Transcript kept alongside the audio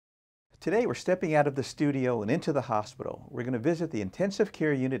Today we're stepping out of the studio and into the hospital. We're going to visit the intensive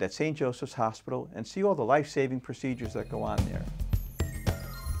care unit at St. Joseph's Hospital and see all the life-saving procedures that go on there.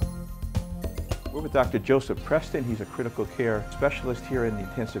 We're with Dr. Joseph Preston. He's a critical care specialist here in the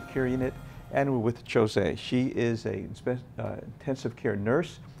intensive care unit. And we're with Jose. She is a intensive care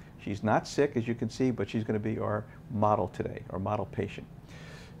nurse. She's not sick, as you can see, but she's going to be our model today, our model patient.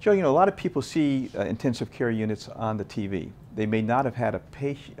 Joe, you know, a lot of people see intensive care units on the TV. They may not have had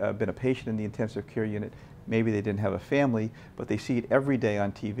been a patient in the intensive care unit. Maybe they didn't have a family, but they see it every day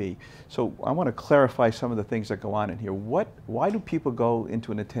on TV. So I want to clarify some of the things that go on in here. Why do people go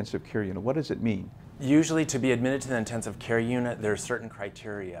into an intensive care unit? What does it mean? Usually to be admitted to the intensive care unit, there are certain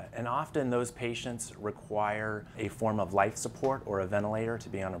criteria, and often those patients require a form of life support or a ventilator to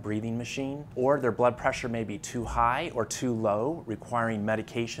be on a breathing machine, or their blood pressure may be too high or too low, requiring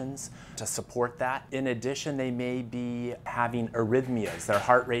medications to support that. In addition, they may be having arrhythmias. Their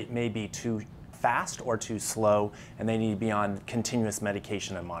heart rate may be too fast or too slow, and they need to be on continuous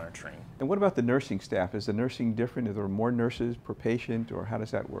medication and monitoring. And what about the nursing staff? Is the nursing different? Are there more nurses per patient, or how does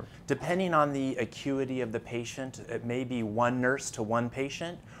that work? Depending on the acuity of the patient, it may be one nurse to one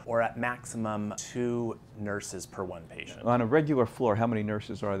patient, or at maximum 2 nurses per one patient. On a regular floor, how many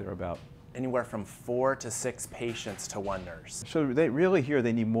nurses are there about? Anywhere from 4 to 6 patients to one nurse. So they really here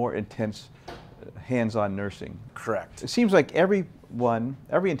they need more intense hands-on nursing. Correct. It seems like every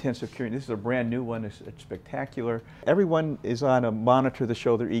intensive care, this is a brand new one, it's spectacular. Everyone is on a monitor to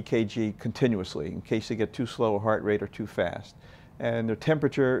show their EKG continuously in case they get too slow a heart rate or too fast. And their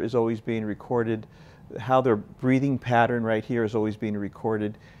temperature is always being recorded. How their breathing pattern right here is always being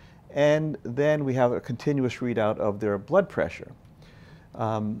recorded. And then we have a continuous readout of their blood pressure.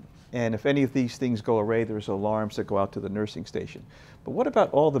 And if any of these things go awry, there's alarms that go out to the nursing station. But what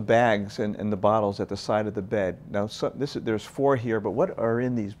about all the bags and the bottles at the side of the bed? Now, there's 4 here, but what are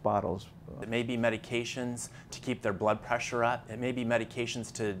in these bottles? It may be medications to keep their blood pressure up. It may be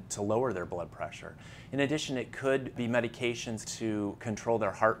medications to lower their blood pressure. In addition, it could be medications to control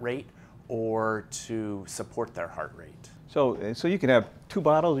their heart rate or to support their heart rate. So you can have 2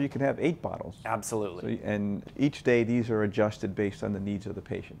 bottles, or you can have 8 bottles. Absolutely. And each day these are adjusted based on the needs of the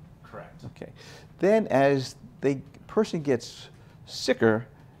patient. Correct. Okay. Then as the person gets sicker,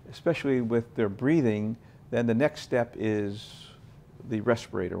 especially with their breathing, then the next step is the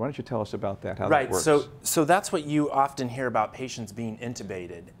respirator. Why don't you tell us about that, how that works? Right, so that's what you often hear about patients being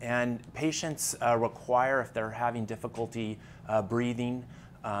intubated. And patients require, if they're having difficulty breathing,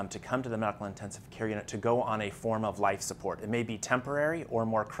 to come to the medical intensive care unit to go on a form of life support. It may be temporary or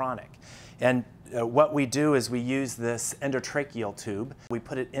more chronic. And what we do is we use this endotracheal tube. We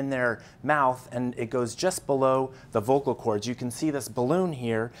put it in their mouth and it goes just below the vocal cords. You can see this balloon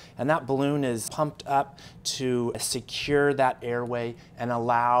here, and that balloon is pumped up to secure that airway and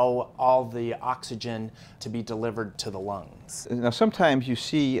allow all the oxygen to be delivered to the lungs. Now sometimes you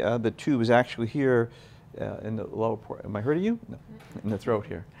see the tube is actually here in the lower part. Am I hurting you? No. In the throat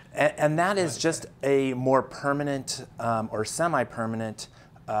here. And that is just a more permanent or semi-permanent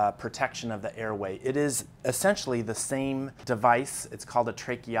protection of the airway. It is essentially the same device. It's called a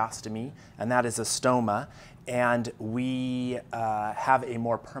tracheostomy, and that is a stoma. And we have a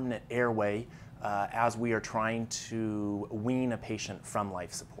more permanent airway as we are trying to wean a patient from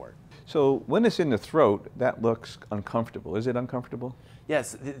life support. So when it's in the throat, that looks uncomfortable. Is it uncomfortable?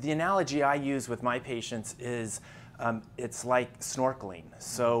 Yes. The analogy I use with my patients is it's like snorkeling.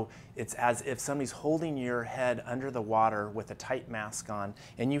 So it's as if somebody's holding your head under the water with a tight mask on,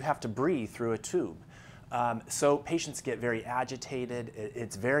 and you have to breathe through a tube. So patients get very agitated.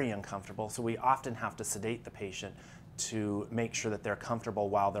 It's very uncomfortable. So we often have to sedate the patient to make sure that they're comfortable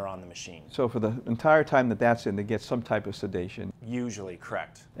while they're on the machine. So for the entire time that that's in, they get some type of sedation? Usually,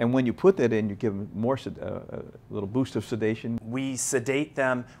 correct. And when you put that in, you give them more, a little boost of sedation? We sedate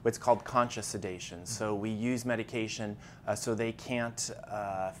them, what's called conscious sedation. So we use medication so they can't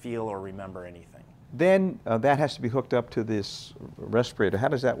feel or remember anything. Then that has to be hooked up to this respirator. How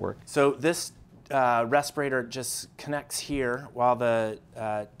does that work? So this respirator just connects here while the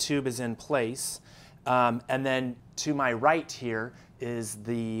tube is in place. And then to my right here is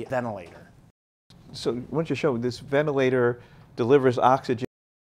the ventilator. So why don't you show, this ventilator delivers oxygen